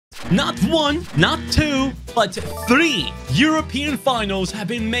Not one, not two, but 3 European finals have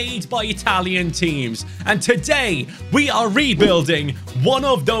been made by Italian teams. And today, we are rebuilding one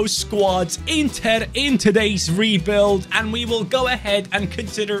of those squads, Inter, in today's rebuild. And we will go ahead and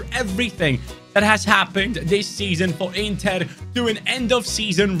consider everything that has happened this season for Inter, do an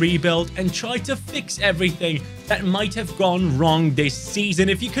end-of-season rebuild, and try to fix everything that might have gone wrong this season.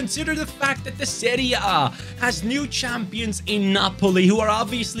 If you consider the fact that the Serie A has new champions in Napoli, who are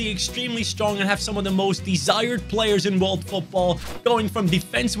obviously extremely strong and have some of the most desired players in world football, going from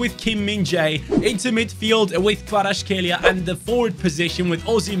defense with Kim Min-jae, into midfield with Kvaratskhelia, and the forward position with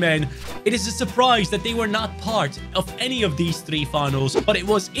Osimhen, it is a surprise that they were not part of any of these 3 finals. But it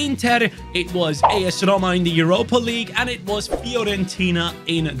was Inter, it was AS Roma in the Europa League, and it was Fiorentina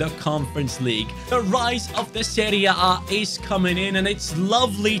in the Conference League. The rise of the Serie A is coming in, and it's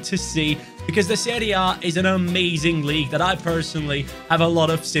lovely to see, because the Serie A is an amazing league that I personally have a lot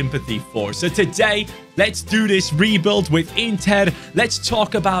of sympathy for. So today, let's do this rebuild with Inter. Let's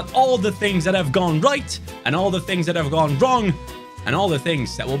talk about all the things that have gone right and all the things that have gone wrong, and all the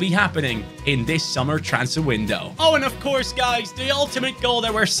things that will be happening in this summer transfer window. Oh, and of course, guys, the ultimate goal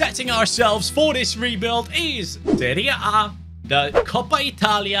that we're setting ourselves for this rebuild is Serie A, the Coppa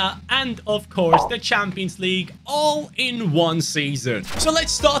Italia, and of course the Champions League, all in one season. So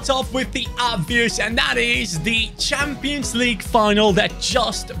let's start off with the obvious, and that is the Champions League final that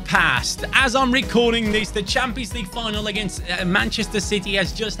just passed. As I'm recording this, the Champions League final against Manchester City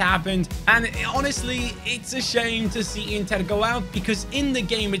has just happened, and honestly, it's a shame to see Inter go out, because in the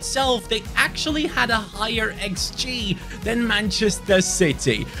game itself, they actually had a higher XG than Manchester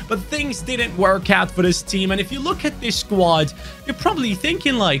City. But things didn't work out for this team, and if you look at this squad, you're probably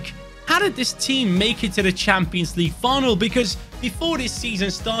thinking, like, how did this team make it to the Champions League final? Because before this season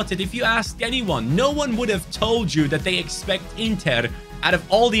started, if you asked anyone, no one would have told you that they expect Inter, out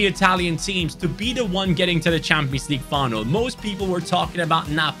of all the Italian teams, to be the one getting to the Champions League final. Most people were talking about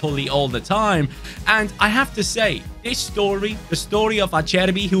Napoli all the time. And I have to say, this story, the story of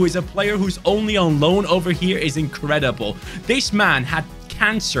Acerbi, who is a player who's only on loan over here, is incredible. This man had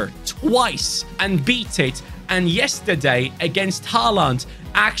cancer twice and beat it. And yesterday, against Haaland,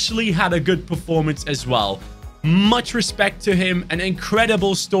 actually had a good performance as well. Much respect to him, an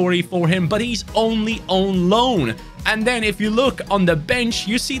incredible story for him, but he's only on loan. And then if you look on the bench,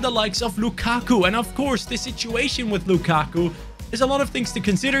 you see the likes of Lukaku. And of course, the situation with Lukaku, there's a lot of things to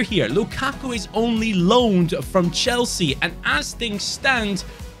consider here. Lukaku is only loaned from Chelsea, and as things stand,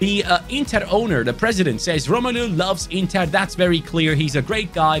 the Inter owner, the president, says Romelu loves Inter. That's very clear. He's a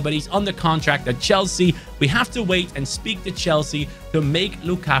great guy, but he's under contract at Chelsea. We have to wait and speak to Chelsea to make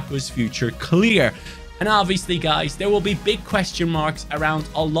Lukaku's future clear. And obviously, guys, there will be big question marks around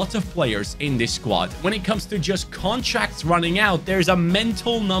a lot of players in this squad. When it comes to just contracts running out, there's a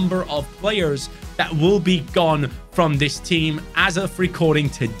mental number of players that will be gone from this team as of recording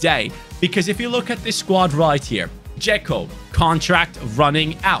today. Because if you look at this squad right here, Dzeko, contract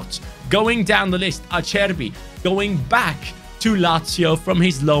running out. Going down the list, Acerbi going back to Lazio from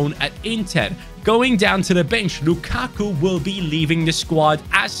his loan at Inter. Going down to the bench, Lukaku will be leaving the squad.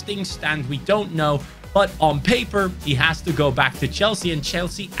 As things stand, we don't know. But on paper, he has to go back to Chelsea, and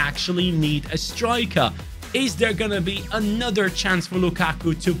Chelsea actually need a striker. Is there going to be another chance for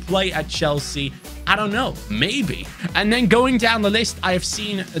Lukaku to play at Chelsea? I don't know. Maybe. And then going down the list, I have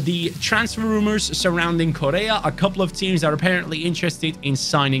seen the transfer rumors surrounding Correa. A couple of teams are apparently interested in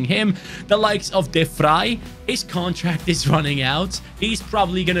signing him. The likes of De Vrij, his contract is running out. He's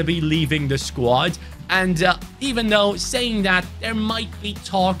probably going to be leaving the squad. And even though saying that, there might be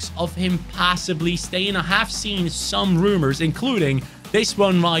talks of him possibly staying, I have seen some rumors, including this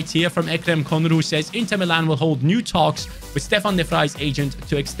one right here from Ekrem Konur, who says Inter Milan will hold new talks with Stefan De Vrij's agent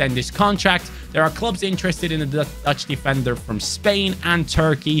to extend his contract. There are clubs interested in the Dutch defender from Spain and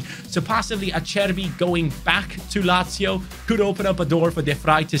Turkey. So possibly Acerbi going back to Lazio could open up a door for De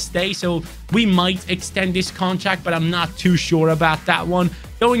Vrij to stay. So we might extend this contract, but I'm not too sure about that one.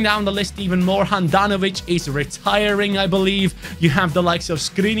 Going down the list even more, Handanovic is retiring, I believe. You have the likes of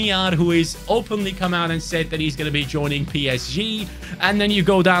Skriniar, who is openly come out and said that he's going to be joining PSG. And then you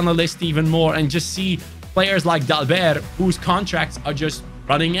go down the list even more and just see players like Dalbert, whose contracts are just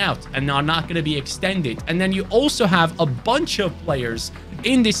running out and are not going to be extended. And then you also have a bunch of players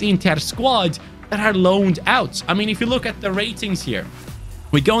in this Inter squad that are loaned out. I mean, if you look at the ratings here,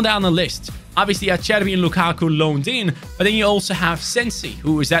 we go down the list. Obviously, Acerbi and Lukaku loaned in, but then you also have Sensi,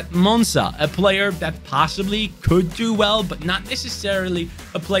 who is at Monza, a player that possibly could do well, but not necessarily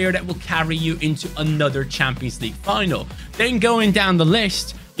a player that will carry you into another Champions League final. Then going down the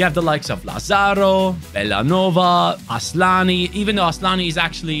list, you have the likes of Lazaro, Bellanova, Aslani. Even though Aslani is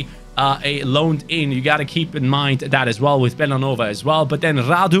actually a loaned in. You got to keep in mind that as well with Belanova as well. But then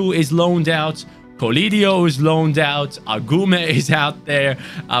Radu is loaned out. Colidio is loaned out. Agume is out there.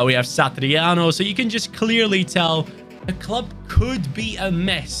 We have Satriano. So you can just clearly tell the club could be a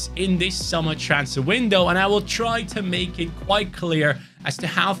mess in this summer transfer window. And I will try to make it quite clear as to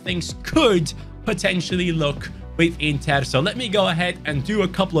how things could potentially look with Inter. So let me go ahead and do a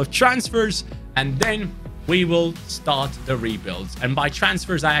couple of transfers, and then we will start the rebuilds. And by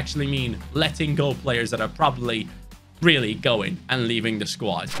transfers, I actually mean letting go players that are probably really going and leaving the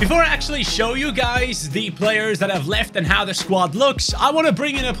squad. Before I actually show you guys the players that have left and how the squad looks, I want to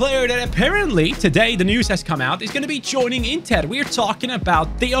bring in a player that apparently today the news has come out is going to be joining Inter. We're talking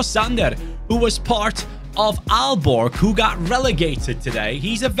about Theo Sander, who was part of Aalborg, who got relegated today.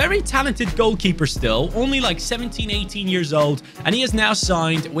 He's a very talented goalkeeper still, only like 17, 18 years old, and he is now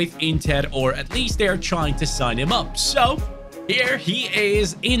signed with Inter, or at least they're trying to sign him up. So here he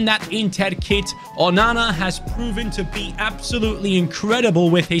is in that Inter kit. Onana has proven to be absolutely incredible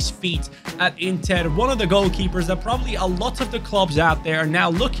with his feet at Inter. One of the goalkeepers that probably a lot of the clubs out there are now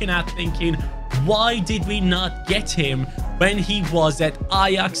looking at thinking, why did we not get him when he was at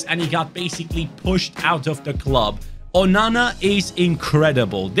Ajax and he got basically pushed out of the club? Onana is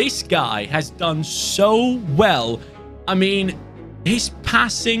incredible. This guy has done so well. I mean, his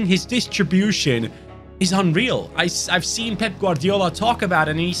passing, his distribution is unreal. I've seen Pep Guardiola talk about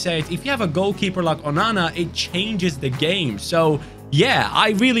it, and he said, if you have a goalkeeper like Onana, it changes the game. So yeah,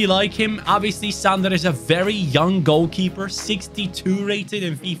 I really like him. Obviously, Sander is a very young goalkeeper, 62 rated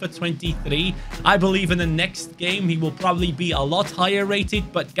in FIFA 23. I believe in the next game, he will probably be a lot higher rated.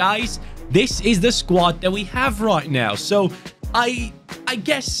 But guys, this is the squad that we have right now. So I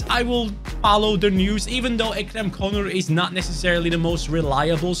guess I will follow the news, even though Ekrem Konur is not necessarily the most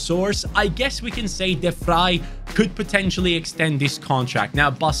reliable source. I guess we can say De Vrij could potentially extend this contract.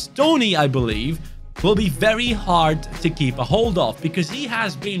 Now, Bastoni, I believe, will be very hard to keep a hold of because he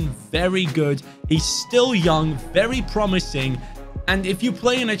has been very good. He's still young, very promising. And if you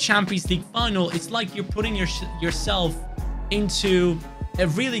play in a Champions League final, it's like you're putting yourself into a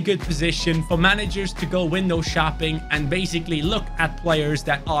really good position for managers to go window shopping and basically look at players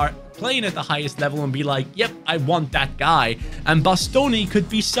that are playing at the highest level and be like, yep, I want that guy. And Bastoni could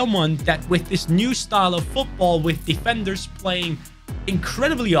be someone that, with this new style of football, with defenders playing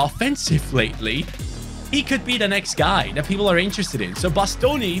incredibly offensive lately, he could be the next guy that people are interested in. So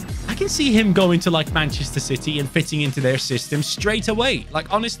Bastoni, I can see him going to like Manchester City and fitting into their system straight away.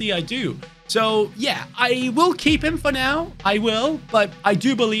 Like, honestly, I do. So yeah, I will keep him for now. I will, but I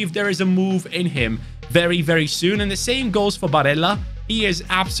do believe there is a move in him very, very soon. And the same goes for Barella. He is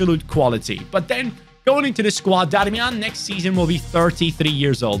absolute quality. But then going into the squad, Darmian next season will be 33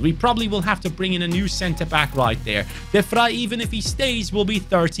 years old. We probably will have to bring in a new centre-back right there. De Vrij, even if he stays, will be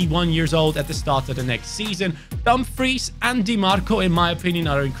 31 years old at the start of the next season. Dumfries and Di Marco, in my opinion,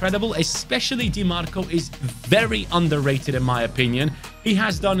 are incredible. Especially Di Marco is very underrated, in my opinion. He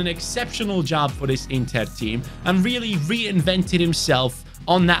has done an exceptional job for this Inter team and really reinvented himself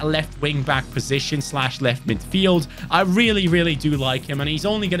on that left wing back position / left midfield. I really, really do like him, and he's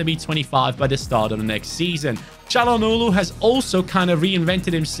only going to be 25 by the start of the next season. Çalhanoğlu has also kind of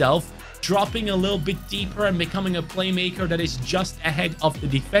reinvented himself, dropping a little bit deeper and becoming a playmaker that is just ahead of the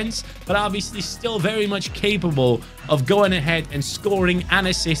defense, but obviously still very much capable of going ahead and scoring and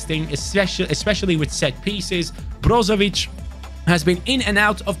assisting, especially with set pieces. Brozovic has been in and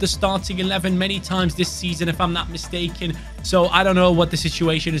out of the starting 11 many times this season, if I'm not mistaken. So I don't know what the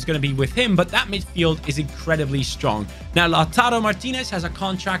situation is going to be with him, but that midfield is incredibly strong. Now, Lautaro Martinez has a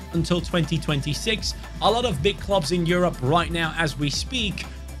contract until 2026. A lot of big clubs in Europe right now, as we speak,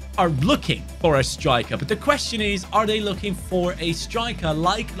 are looking for a striker. But the question is, are they looking for a striker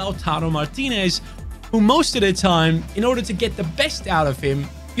like Lautaro Martinez, who most of the time, in order to get the best out of him,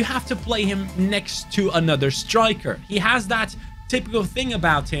 you have to play him next to another striker. He has that typical thing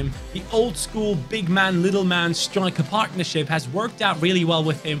about him. The old school big man, little man striker partnership has worked out really well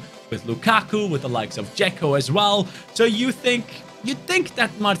with him, with Lukaku, with the likes of Dzeko as well. So you'd think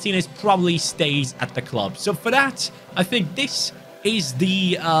that Martinez probably stays at the club. So for that, I think this is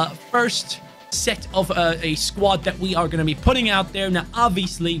the first set of a squad that we are going to be putting out there. Now,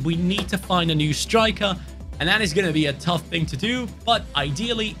 obviously, we need to find a new striker, and that is going to be a tough thing to do, but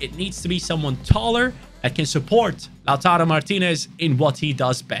ideally, it needs to be someone taller that can support Lautaro Martinez in what he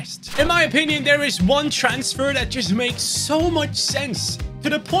does best. In my opinion, there is one transfer that just makes so much sense, to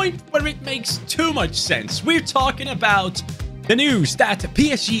the point where it makes too much sense. We're talking about the news that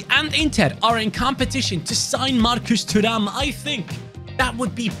PSG and Inter are in competition to sign Marcus Thuram. I think that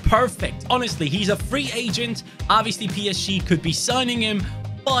would be perfect. Honestly, he's a free agent. Obviously, PSG could be signing him.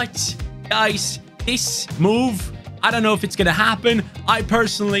 But, guys, this move, I don't know if it's going to happen. I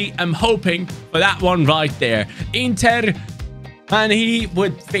personally am hoping for that one right there. Inter, and he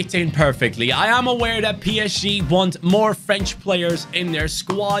would fit in perfectly. I am aware that PSG want more French players in their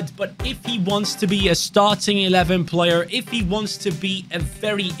squad, but if he wants to be a starting 11 player, if he wants to be a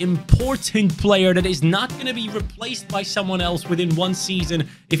very important player that is not going to be replaced by someone else within one season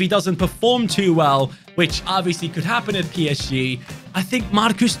if he doesn't perform too well, which obviously could happen at PSG, I think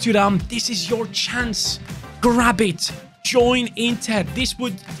Marcus Thuram, this is your chance. Grab it. Join Inter.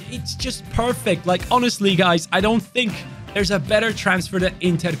 It's just perfect. Like, honestly, guys, I don't think there's a better transfer that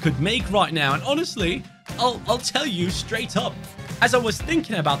Inter could make right now. And honestly, I'll tell you straight up, as I was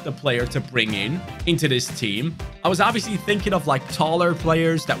thinking about the player to bring into this team, I was obviously thinking of like taller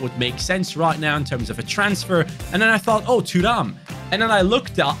players that would make sense right now in terms of a transfer. And then I thought, oh, Thuram. And then I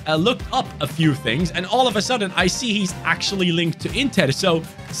looked up a few things, and all of a sudden I see he's actually linked to Inter. So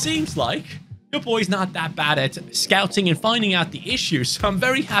seems like your boy's not that bad at scouting and finding out the issues, so I'm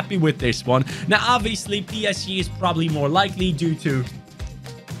very happy with this one. Now, obviously, PSG is probably more likely due to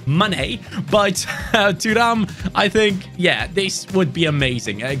money, but Thuram, I think, yeah, this would be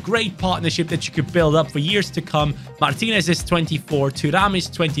amazing. A great partnership that you could build up for years to come. Martinez is 24, Thuram is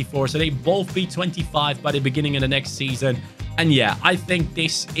 24, so they both be 25 by the beginning of the next season. And yeah, I think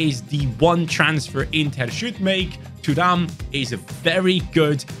this is the one transfer Inter should make. Thuram is very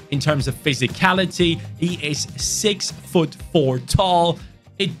good in terms of physicality. He is 6'4" tall.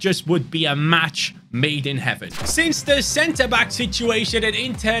 It just would be a match made in heaven. Since the centre-back situation at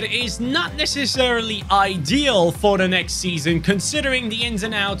Inter is not necessarily ideal for the next season, considering the ins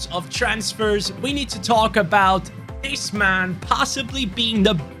and outs of transfers, we need to talk about this man possibly being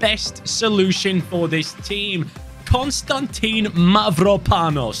the best solution for this team. Konstantin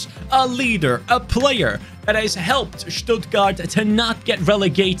Mavropanos, a leader, a player that has helped Stuttgart to not get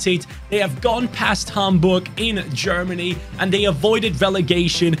relegated. They have gone past Hamburg in Germany and they avoided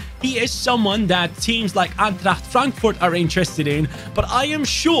relegation. He is someone that teams like Eintracht Frankfurt are interested in, but I am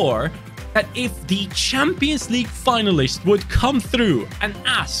sure that if the Champions League finalist would come through and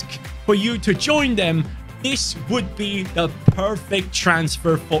ask for you to join them, this would be the perfect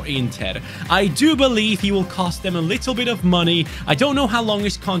transfer for Inter. I do believe he will cost them a little bit of money. I don't know how long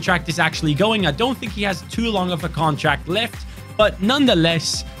his contract is actually going. I don't think he has too long of a contract left. But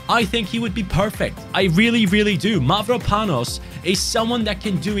nonetheless, I think he would be perfect. I really, really do. Mavropanos is someone that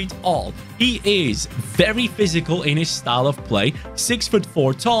can do it all. He is very physical in his style of play,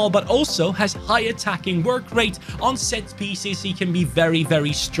 6'4" tall, but also has high attacking work rate. On set pieces, he can be very,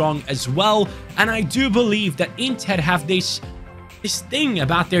 very strong as well. And I do believe that Inter have this thing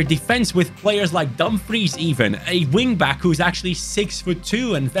about their defense with players like Dumfries, even a wingback who's actually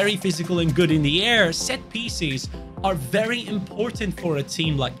 6'2" and very physical and good in the air. Set pieces are very important for a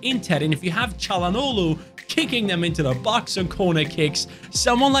team like Inter, and if you have Çalhanoğlu kicking them into the box on corner kicks,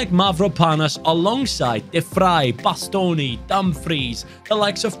 someone like Mavropanos alongside De Vrij, Bastoni, Dumfries, the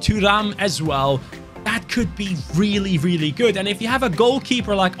likes of Thuram as well, that could be really, really good. And if you have a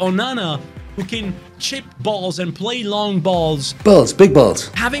goalkeeper like Onana who can chip balls and play long balls. Big balls.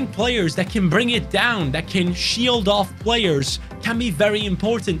 Having players that can bring it down, that can shield off players, can be very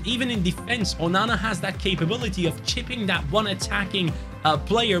important. Even in defense, Onana has that capability of chipping that one attacking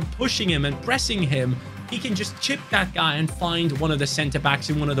player, pushing him and pressing him. He can just chip that guy and find one of the center-backs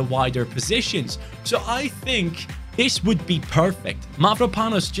in one of the wider positions. So I think this would be perfect.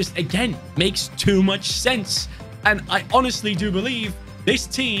 Mavropanos just, again, makes too much sense. And I honestly do believe this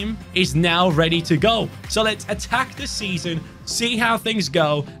team is now ready to go. So let's attack the season, see how things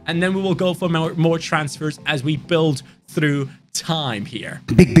go, and then we will go for more transfers as we build through time here.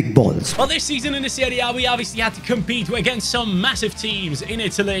 Big balls. Well, this season in the Serie A, we obviously had to compete against some massive teams in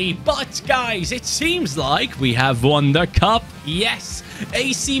Italy. But, guys, it seems like we have won the cup. Yes,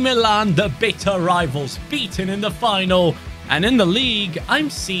 AC Milan, the bitter rivals, beaten in the final. And in the league, I'm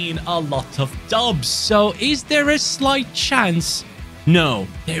seeing a lot of dubs. So is there a slight chance? No,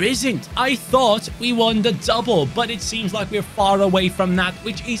 there isn't. I thought we won the double, but it seems like we're far away from that,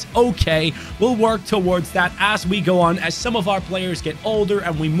 which is okay. We'll work towards that as we go on. As some of our players get older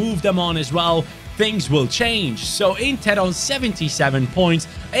and we move them on as well, things will change. So Inter on 77 points,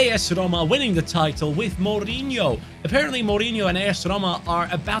 AS Roma winning the title with Mourinho. Apparently Mourinho and AS Roma are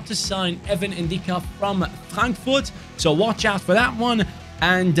about to sign Evan Ndicka from Frankfurt, so watch out for that one.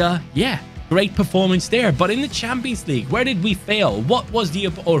 And yeah, great performance there. But in the Champions League, where did we fail? What was the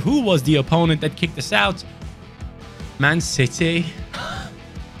who was the opponent that kicked us out? Man City.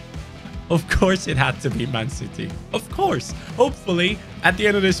 Of course it had to be Man City. Of course. Hopefully at the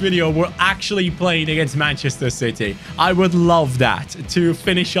end of this video, we're actually playing against Manchester City. I would love that to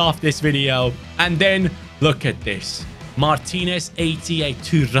finish off this video. And then look at this. Martinez 88,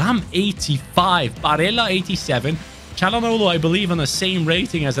 Thuram 85, Barella 87, Calhanoglu, I believe, on the same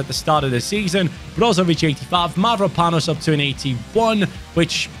rating as at the start of the season. Brozovic 85, Mavropanos up to an 81,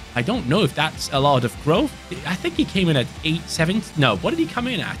 which I don't know if that's a lot of growth. I think he came in at 87. No, what did he come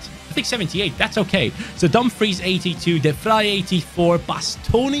in at? I think 78. That's okay. So Dumfries 82, De Vrij 84,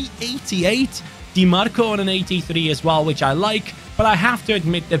 Bastoni 88, Di Marco on an 83 as well, which I like. But I have to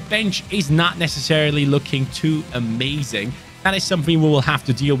admit the bench is not necessarily looking too amazing. That is something we will have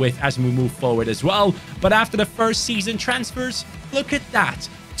to deal with as we move forward as well. But after the first season transfers, look at that.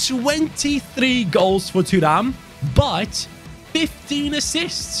 23 goals for Thuram, but 15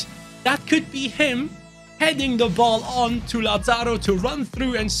 assists. That could be him heading the ball on to Lautaro to run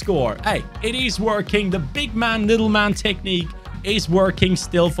through and score. Hey, it is working. The big man, little man technique is working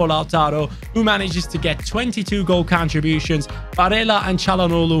still for Lautaro, who manages to get 22 goal contributions. Barella and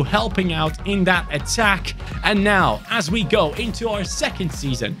Calhanoglu helping out in that attack. And now, as we go into our second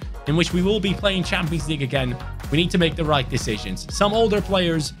season, in which we will be playing Champions League again, we need to make the right decisions. Some older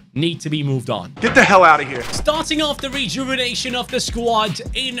players need to be moved on. Get the hell out of here. Starting off the rejuvenation of the squad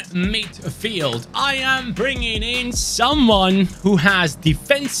in midfield, I am bringing in someone who has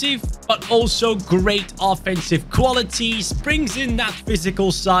defensive but also great offensive qualities, brings in that physical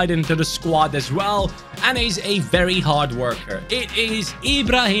side into the squad as well, and is a very hard worker. It is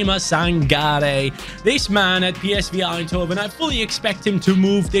Ibrahima Sangare. This man at PSV Eindhoven, I fully expect him to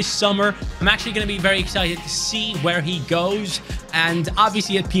move this summer. I'm actually going to be very excited to see where he goes. And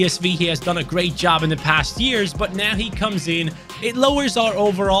obviously at PSV, he has done a great job in the past years, but now he comes in. It lowers our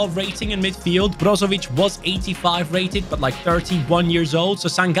overall rating in midfield. Brozovic was 85 rated, but like 31 years old. So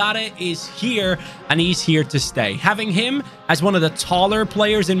Sangare is here, and he's here to stay. Having him as one of the taller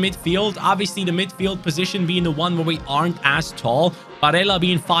players in midfield, obviously the midfield position being the one where we aren't as tall, Barella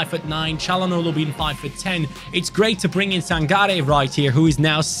being 5'9", Calhanoglu being 5'10", it's great to bring in Sangare right here, who is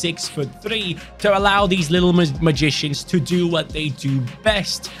now 6'3", to allow these little magicians to do what they do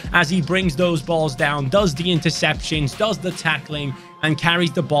best, as he brings those balls down, does the interceptions, does the tackling, and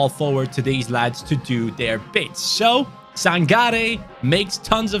carries the ball forward to these lads to do their bits. So Sangare makes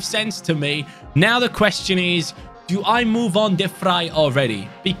tons of sense to me. Now the question is, do I move on De Vrij already?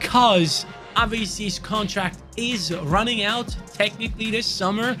 Because obviously his contract is running out technically this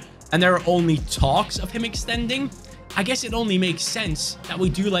summer, and there are only talks of him extending. I guess it only makes sense that we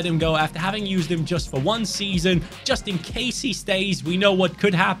do let him go after having used him just for one season, just in case he stays. We know what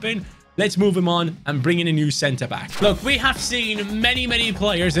could happen. Let's move him on and bring in a new centre-back. Look, we have seen many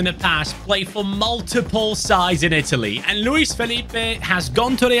players in the past play for multiple sides in Italy. And Luis Felipe has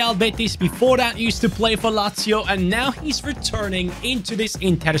gone to Real Betis. Before that, used to play for Lazio. And now he's returning into this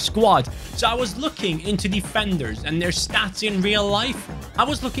Inter squad. So I was looking into defenders and their stats in real life. I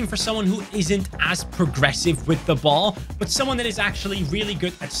was looking for someone who isn't as progressive with the ball, but someone that is actually really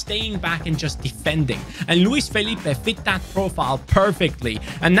good at staying back and just defending. And Luis Felipe fit that profile perfectly.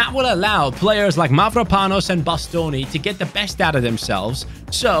 And that will allow players like Mavropanos and Bastoni to get the best out of themselves.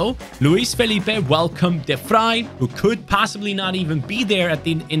 So Luis Felipe welcomed De Vrij, who could possibly not even be there at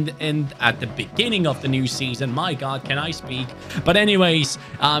the beginning of the new season. My God, can I speak? But anyways,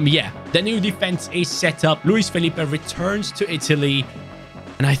 yeah, the new defense is set up. Luis Felipe returns to Italy,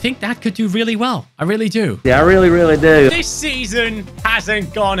 and I think that could do really well. I really do. Yeah, I really do. This season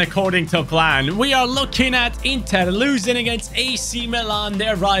hasn't gone according to plan. We are looking at Inter losing against AC Milan,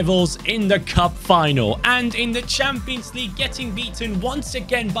 their rivals, in the Cup final. And in the Champions League, getting beaten once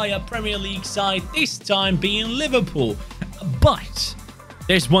again by a Premier League side, this time being Liverpool. But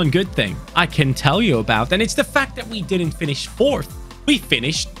there's one good thing I can tell you about, and it's the fact that we didn't finish fourth. We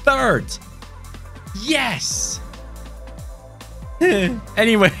finished third. Yes!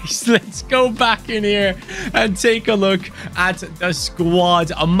 Anyways, let's go back in here and take a look at the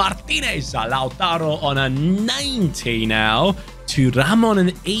squad. Martinez, Lautaro on a 90 now. Thuram on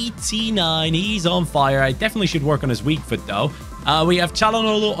an 89. He's on fire. I definitely should work on his weak foot, though. We have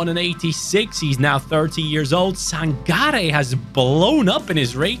Calhanoglu on an 86. He's now 30 years old. Sangare has blown up in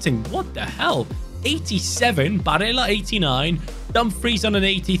his rating. What the hell? 87. Barella 89. Dumfries on an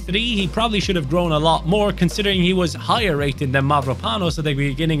 83. He probably should have grown a lot more, considering he was higher rated than Mavropanos at the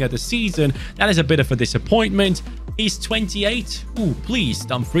beginning of the season. That is a bit of a disappointment. He's 28. Ooh, please,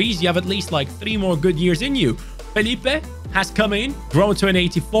 Dumfries, you have at least like 3 more good years in you. Felipe has come in, grown to an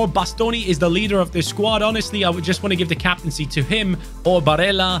 84. Bastoni is the leader of this squad. Honestly, I would just want to give the captaincy to him or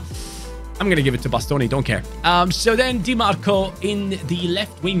Barella. I'm going to give it to Bastoni. Don't care. So then Di Marco in the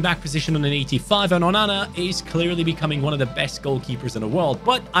left wing back position on an 85. And Onana is clearly becoming one of the best goalkeepers in the world.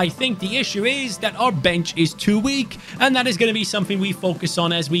 But I think the issue is that our bench is too weak. And that is going to be something we focus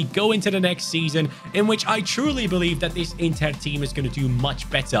on as we go into the next season, in which I truly believe that this Inter team is going to do much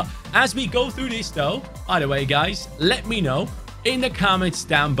better. As we go through this though, by the way, guys, let me know in the comments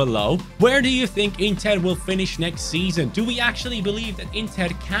down below, where do you think Inter will finish next season? Do we actually believe that Inter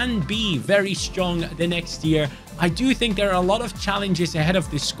can be very strong the next year? I do think there are a lot of challenges ahead of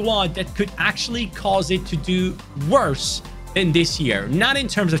the squad that could actually cause it to do worse than this year. Not in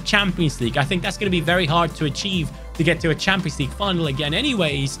terms of Champions League. I think that's going to be very hard to achieve to get to a Champions League final again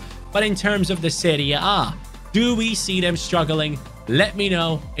anyways. But in terms of the Serie A, do we see them struggling? Let me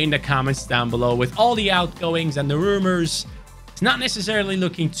know in the comments down below. With all the outgoings and the rumors, not necessarily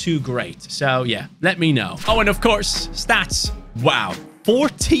looking too great. So yeah, let me know. Oh, and of course, stats. Wow.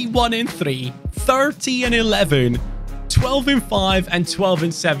 41-3, 30-11, 12-5, and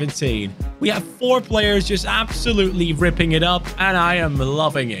 12-17. We have 4 players just absolutely ripping it up, and I am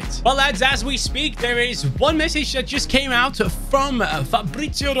loving it. Well, lads, as we speak, there is one message that just came out from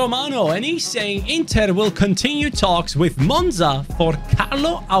Fabrizio Romano, and he's saying Inter will continue talks with Monza for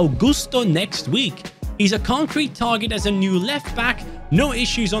Carlo Augusto next week. He's a concrete target as a new left back. No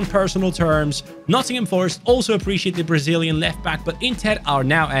issues on personal terms. Nottingham Forest also appreciate the Brazilian left back, but Inter are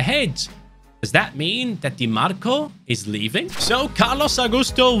now ahead. Does that mean that Di Marco is leaving? So Carlos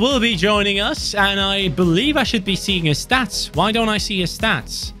Augusto will be joining us, and I believe I should be seeing his stats. Why don't I see his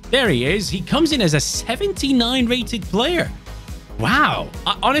stats? There he is. He comes in as a 79 rated player. Wow.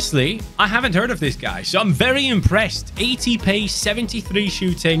 Honestly, I haven't heard of this guy, so I'm very impressed. 80 pace, 73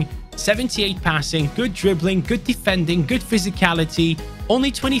 shooting, 78 passing, good dribbling, good defending, good physicality,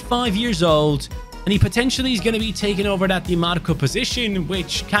 only 25 years old, and he potentially is going to be taking over that Di Marco position,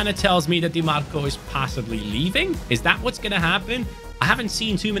 which kind of tells me that Di Marco is possibly leaving. Is that what's going to happen? I haven't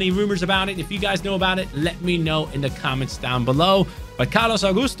seen too many rumors about it. If you guys know about it, let me know in the comments down below. But Carlos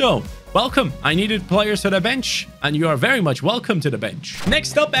Augusto, welcome. I needed players to the bench, and you are very much welcome to the bench.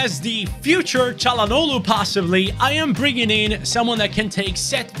 Next up, as the future Çalhanoğlu possibly, I am bringing in someone that can take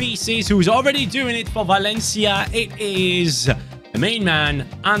set pieces, who's already doing it for Valencia. It is the main man,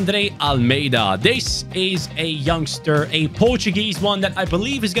 Andre Almeida. This is a youngster, a Portuguese one that I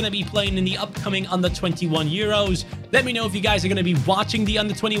believe is going to be playing in the upcoming Under-21 Euros. Let me know if you guys are going to be watching the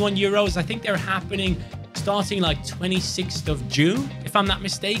Under-21 Euros. I think they're happening starting like 26th of June, if I'm not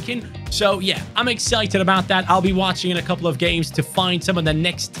mistaken. So yeah, I'm excited about that. I'll be watching in a couple of games to find some of the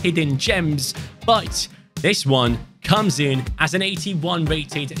next hidden gems. But this one comes in as an 81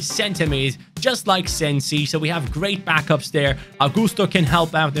 rated center mid, just like Sensi. So we have great backups there. Augusto can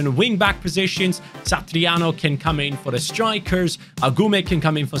help out in the wing back positions. Satriano can come in for the strikers. Agume can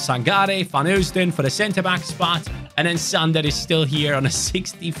come in for Sangare. Van Oosden for the center back spot. And then Sander is still here on a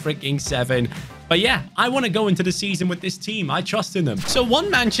 60-7. But yeah, I want to go into the season with this team. I trust in them. So one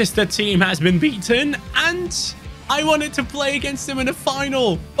Manchester team has been beaten, and I wanted to play against them in the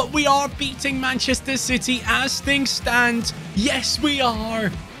final, but we are beating Manchester City as things stand. Yes, we are.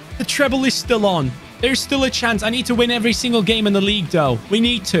 The treble is still on. There's still a chance. I need to win every single game in the league, though. We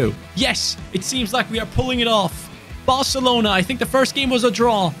need to. Yes, it seems like we are pulling it off. Barcelona, I think the first game was a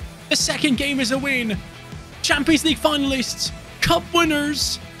draw. The second game is a win. Champions League finalists, cup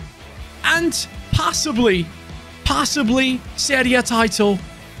winners, and possibly Serie A title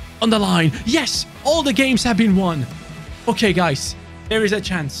on the line. Yes, all the games have been won. Okay, guys, there is a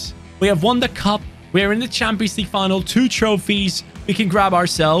chance. We have won the cup. We're in the Champions League final. 2 trophies we can grab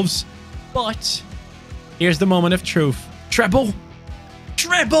ourselves. But here's the moment of truth. Treble.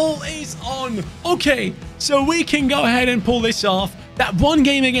 Treble is on. Okay, so we can go ahead and pull this off. That one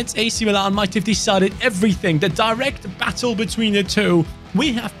game against AC Milan might have decided everything. The direct battle between the two.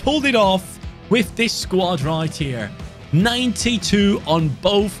 We have pulled it off with this squad right here. 92 on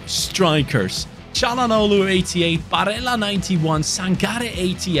both strikers. Çalhanoğlu 88, Barella 91, Sangare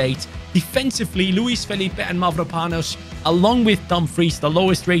 88. Defensively, Luis Felipe and Mavropanos, along with Dumfries, the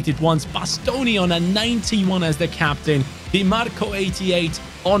lowest rated ones. Bastoni on a 91 as the captain. Di Marco 88,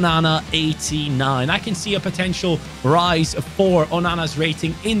 Onana 89. I can see a potential rise for Onana's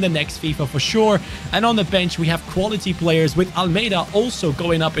rating in the next FIFA for sure. And on the bench, we have quality players, with Almeida also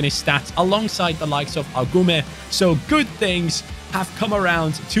going up in his stats alongside the likes of Agume. So good things have come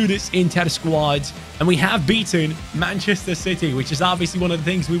around to this Inter squad, and we have beaten Manchester City, which is obviously one of the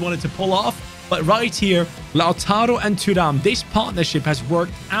things we wanted to pull off. But right here, Lautaro and Thuram, this partnership has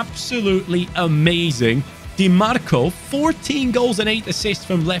worked absolutely amazing. Di Marco, 14 goals and 8 assists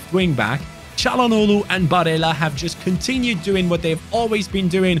from left wing back. Çalhanoğlu and Barella have just continued doing what they've always been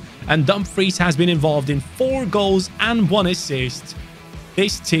doing, and Dumfries has been involved in 4 goals and 1 assist.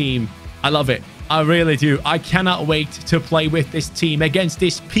 This team, I love it. I really do. I cannot wait to play with this team against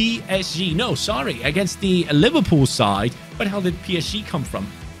this PSG. No, sorry, against the Liverpool side. Where the hell did PSG come from?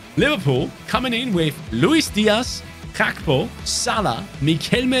 Liverpool coming in with Luis Diaz, Gakpo, Salah,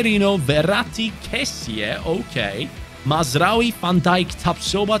 Mikel Merino, Verratti, Kessie, okay, Mazraoui, Van Dijk,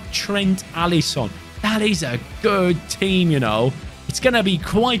 Tapsoba, Trent, Alisson. That is a good team, you know. It's going to be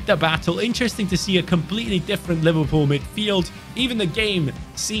quite the battle. Interesting to see a completely different Liverpool midfield. Even the game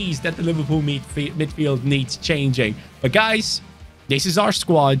sees that the Liverpool midfield needs changing. But guys, this is our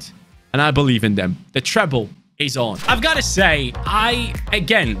squad, and I believe in them. The treble is on. I've got to say, I,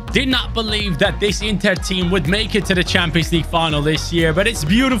 again, did not believe that this Inter team would make it to the Champions League final this year, but it's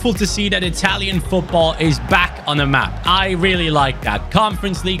beautiful to see that Italian football is back on the map. I really like that.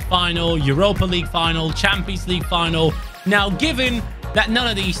 Conference League final, Europa League final, Champions League final. Now, given that none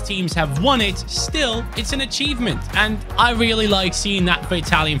of these teams have won it, still, it's an achievement. And I really like seeing that for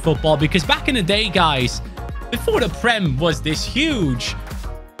Italian football, because back in the day, guys, before the Prem was this huge,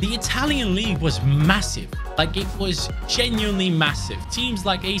 the Italian league was massive. Like, it was genuinely massive. Teams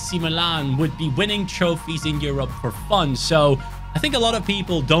like AC Milan would be winning trophies in Europe for fun. So I think a lot of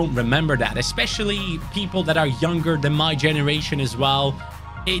people don't remember that, especially people that are younger than my generation as well.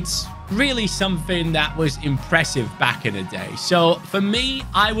 It's really something that was impressive back in the day. So for me,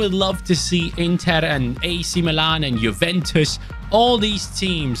 I would love to see Inter and AC Milan and Juventus, all these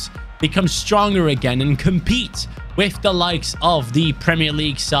teams, become stronger again and compete with the likes of the Premier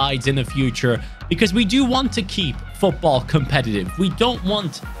League sides in the future, because we do want to keep football competitive. We don't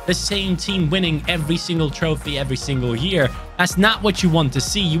want the same team winning every single trophy every single year. That's not what you want to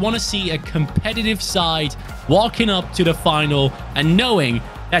see. You want to see a competitive side walking up to the final and knowing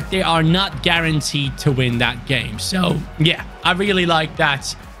that they are not guaranteed to win that game. So yeah, I really like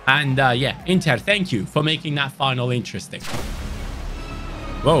that. And yeah, Inter, thank you for making that final interesting.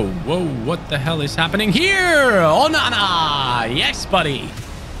 Whoa, whoa, what the hell is happening here? Onana! Yes, buddy.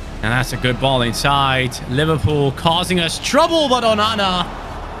 And that's a good ball inside. Liverpool causing us trouble, but Onana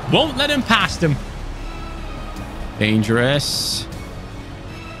won't let him past him. Dangerous.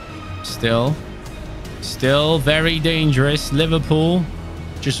 Still very dangerous. Liverpool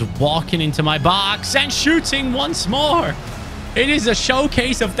just walking into my box and shooting once more. It is a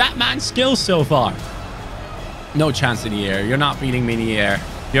showcase of that man's skills so far. No chance in the air. You're not beating me in the air.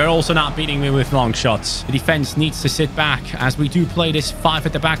 You're also not beating me with long shots. The defense needs to sit back, as we do play this 5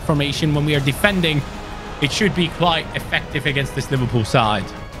 at the back formation. When we are defending, it should be quite effective against this Liverpool side.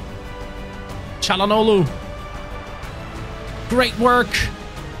 Çalhanoğlu. Great work.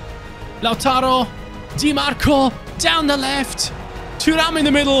 Lautaro. Di Marco. Down the left. Thuram in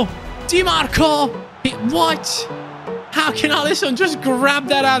the middle. Di Marco. What? How can Alisson just grab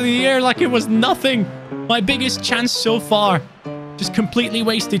that out of the air like it was nothing? My biggest chance so far. Just completely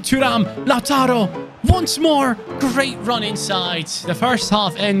wasted. Thuram, Lautaro, once more. Great run inside. The first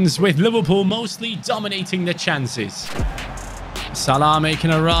half ends with Liverpool mostly dominating the chances. Salah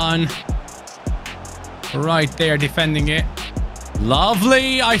making a run. Right there, defending it.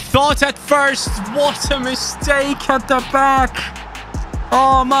 Lovely. I thought at first, what a mistake at the back.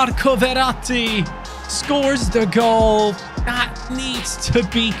 Oh, Marco Verratti scores the goal. That needs to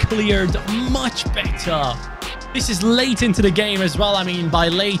be cleared much better. This is late into the game as well. I mean, by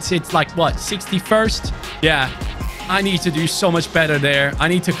late, it's like, what, 61st? Yeah, I need to do so much better there. I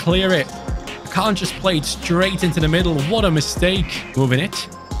need to clear it. I can't just play it straight into the middle. What a mistake. Moving it.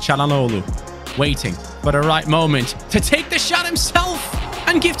 Çalhanoğlu waiting for the right moment to take the shot himself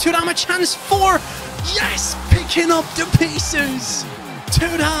and give Thuram a chance for, yes, picking up the pieces.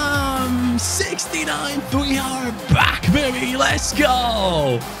 Thuram, 69th. We are back, baby. Let's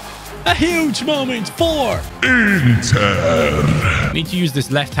go. A huge moment for Inter. Need to use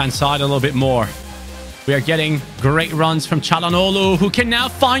this left-hand side a little bit more. We are getting great runs from Çalhanoğlu, who can now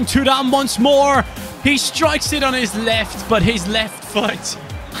find Thuram once more. He strikes it on his left, but his left foot,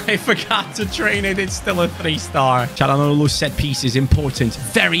 I forgot to train it. It's still a 3-star. Çalhanoğlu's set piece is important.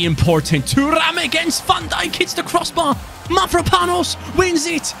 Very important. Thuram against Van Dijk. Hits the crossbar. Mavropanos wins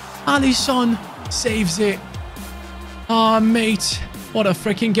it. Alisson saves it. Ah, mate. What a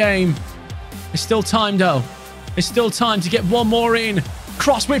freaking game. There's still time, though. There's still time to get one more in.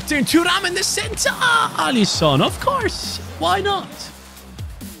 Cross whipped in. Thuram in the center. Alisson, of course. Why not?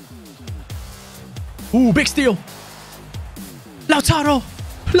 Ooh, big steal. Lautaro.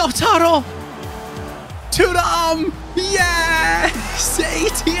 Lautaro. Thuram. Yes.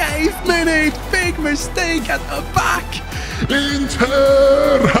 88th minute. Big mistake at the back.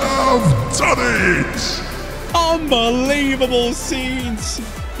 Inter have done it! Unbelievable scenes.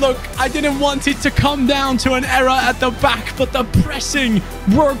 Look, I didn't want it to come down to an error at the back, but the pressing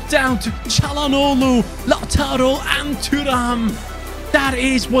worked out Çalhanoğlu, Lautaro, and Thuram. That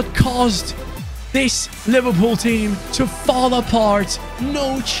is what caused this Liverpool team to fall apart.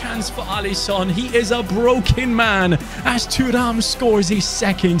 No chance for Alisson. He is a broken man as Thuram scores his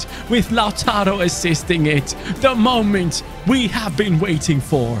second with Lautaro assisting it. The moment we have been waiting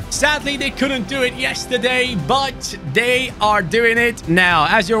for. Sadly, they couldn't do it yesterday, but they are doing it now.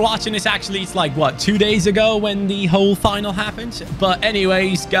 As you're watching this, actually, it's like, what, 2 days ago when the whole final happened? But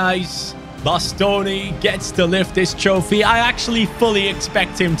anyways, guys, Bastoni gets to lift this trophy. I actually fully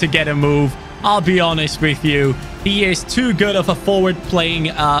expect him to get a move. I'll be honest with you. He is too good of a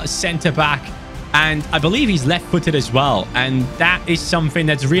forward-playing centre-back. And I believe he's left-footed as well. And that is something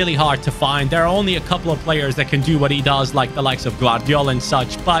that's really hard to find. There are only a couple of players that can do what he does, like the likes of Guardiola and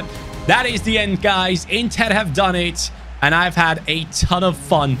such. But that is the end, guys. Inter have done it. And I've had a ton of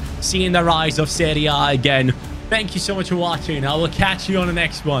fun seeing the rise of Serie A again. Thank you so much for watching. I will catch you on the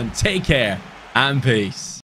next one. Take care and peace.